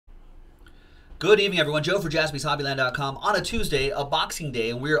Good evening, everyone. Joe for JaspysHobbyland.com on a Tuesday, a Boxing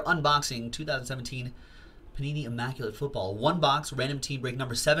Day, and we're unboxing 2017 Panini Immaculate Football. One box, random team break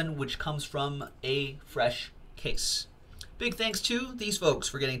number 7, which comes from a fresh case. Big thanks to these folks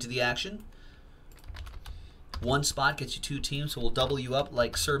for getting to the action. One spot gets you 2 teams, so we'll double you up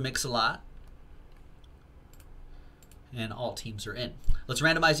like Sir Mix-a-Lot. And all teams are in. Let's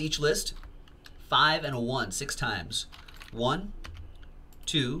randomize each list. 5 and a 1, 6 times. 1,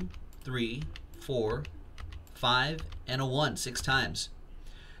 2, 3, 4, 5, and a 1, 6 times.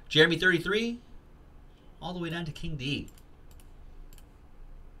 Jeremy 33, all the way down to King D.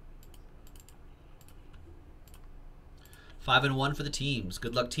 Five and 1 for the teams.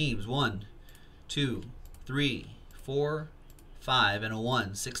 Good luck, teams. 1, 2, 3, 4, 5, and a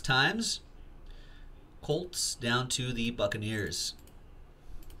 1, 6 times. Colts down to the Buccaneers.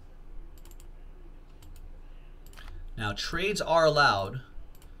 Now, trades are allowed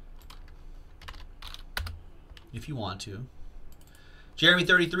if you want to. Jeremy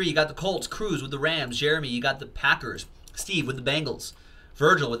 33, you got the Colts. Cruz with the Rams. Jeremy, you got the Packers. Steve with the Bengals.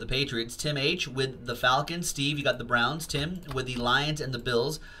 Virgil with the Patriots. Tim H with the Falcons. Steve, you got the Browns. Tim with the Lions and the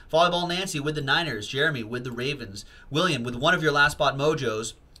Bills. Volleyball Nancy with the Niners. Jeremy with the Ravens. William with one of your last spot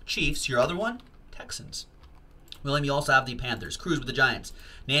mojos. Chiefs, your other one, Texans. William, you also have the Panthers. Cruz with the Giants.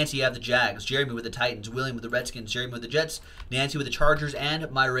 Nancy, you have the Jags. Jeremy with the Titans. William with the Redskins. Jeremy with the Jets. Nancy with the Chargers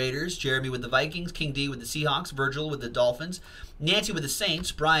and my Raiders. Jeremy with the Vikings. King D with the Seahawks. Virgil with the Dolphins. Nancy with the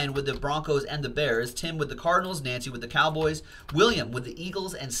Saints. Brian with the Broncos and the Bears. Tim with the Cardinals. Nancy with the Cowboys. William with the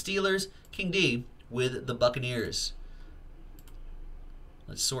Eagles and Steelers. King D with the Buccaneers.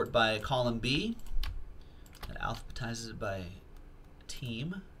 Let's sort by column B. That alphabetizes it by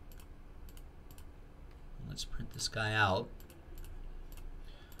team. Let's print this guy out.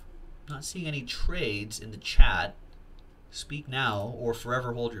 Not seeing any trades in the chat. Speak now or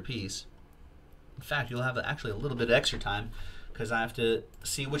forever hold your peace. In fact, you'll have actually a little bit of extra time because I have to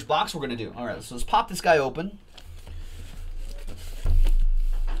see which box we're going to do. All right, so let's pop this guy open.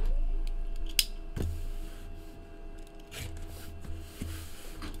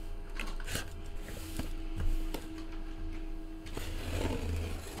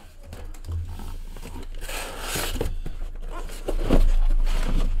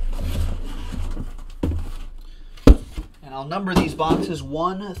 I'll number these boxes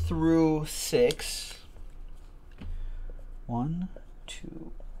 1 through 6. 1,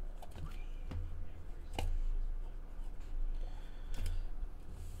 2, 3.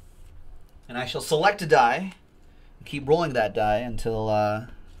 And I shall select a die and keep rolling that die until I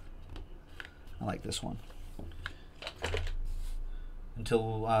like this one.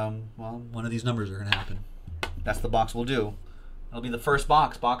 Until well, one of these numbers are going to happen. That's the box we'll do. That'll be the first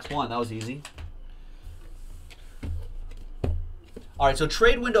box, box 1. That was easy. All right, so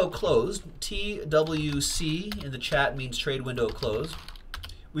trade window closed. TWC in the chat means trade window closed.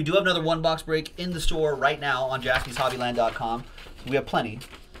 We do have another one box break in the store right now on JaspysHobbyland.com. We have plenty,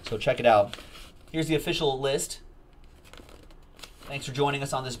 so check it out. Here's the official list. Thanks for joining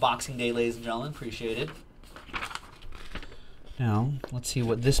us on this Boxing Day, ladies and gentlemen. Appreciate it. Now, let's see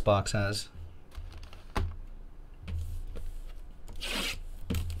what this box has.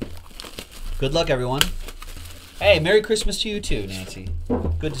 Good luck, everyone. Hey, Merry Christmas to you too, Nancy.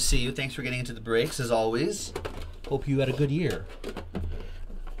 Good to see you. Thanks for getting into the breaks, as always. Hope you had a good year.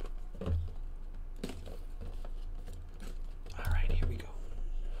 All right, here we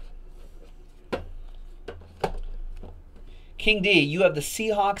go. King D, you have the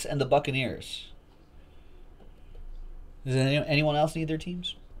Seahawks and the Buccaneers. Does anyone else need their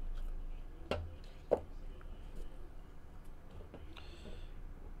teams?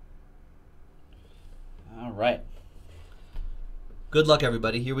 All right. Good luck,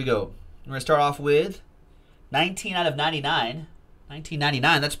 everybody. Here we go. We're going to start off with 19 out of 99.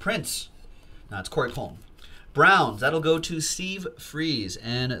 1999, that's Prince. No, it's Corey Coleman. Browns, that'll go to Steve Freeze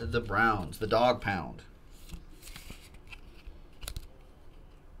and the Browns, the Dog Pound.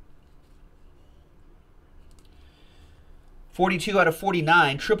 .42 out of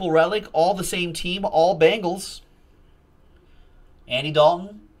 49, Triple Relic, all the same team, all Bengals. Andy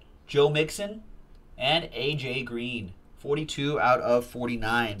Dalton, Joe Mixon, and A.J. Green. 42 out of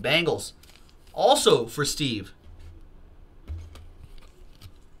 49. Bengals, also for Steve.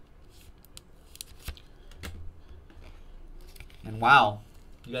 And wow,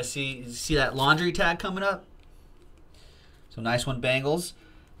 you guys see that laundry tag coming up? So nice one, Bengals.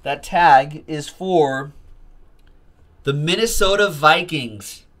 That tag is for the Minnesota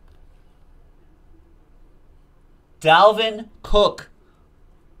Vikings. Dalvin Cook.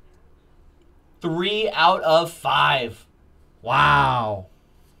 3 out of 5. Wow.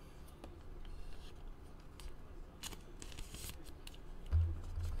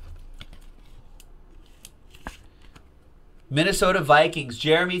 Minnesota Vikings,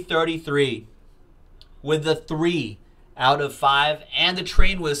 Jeremy 33 with the 3 out of 5 and the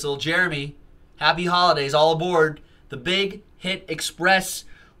train whistle. Jeremy, happy holidays, all aboard the Big Hit Express.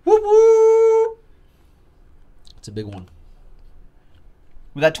 Whoop whoop! It's a big one.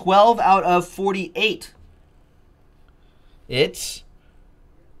 We got 12 out of 48. It's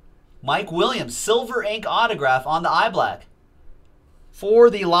Mike Williams, silver ink autograph on the iBlack for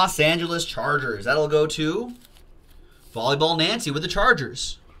the Los Angeles Chargers. That'll go to Volleyball Nancy with the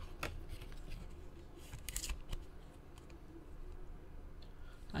Chargers.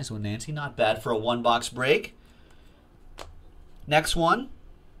 Nice one, Nancy. Not bad for a one-box break. Next one.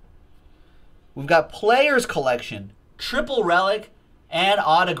 We've got Players Collection, triple relic and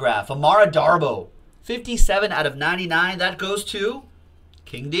autograph. Amara Darbo, 57 out of 99. That goes to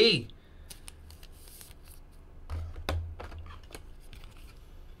King D.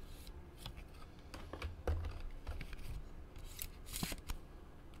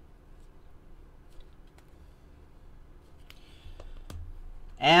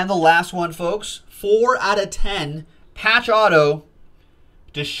 And the last one, folks, 4 out of 10, patch auto,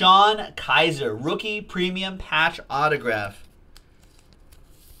 Deshaun Kaiser, rookie premium patch autograph.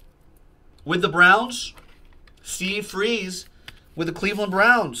 With the Browns, Steve Freeze with the Cleveland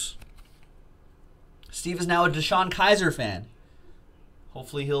Browns. Steve is now a Deshaun Kaiser fan.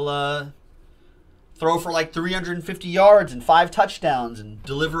 Hopefully he'll throw for like 350 yards and 5 touchdowns and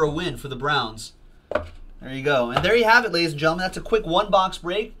deliver a win for the Browns. There you go. And there you have it, ladies and gentlemen. That's a quick one-box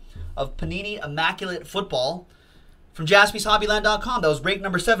break of Panini Immaculate Football from JaspysHobbyland.com. That was break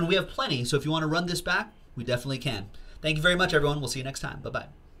number 7. We have plenty, so if you want to run this back, we definitely can. Thank you very much, everyone. We'll see you next time.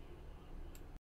 Bye-bye.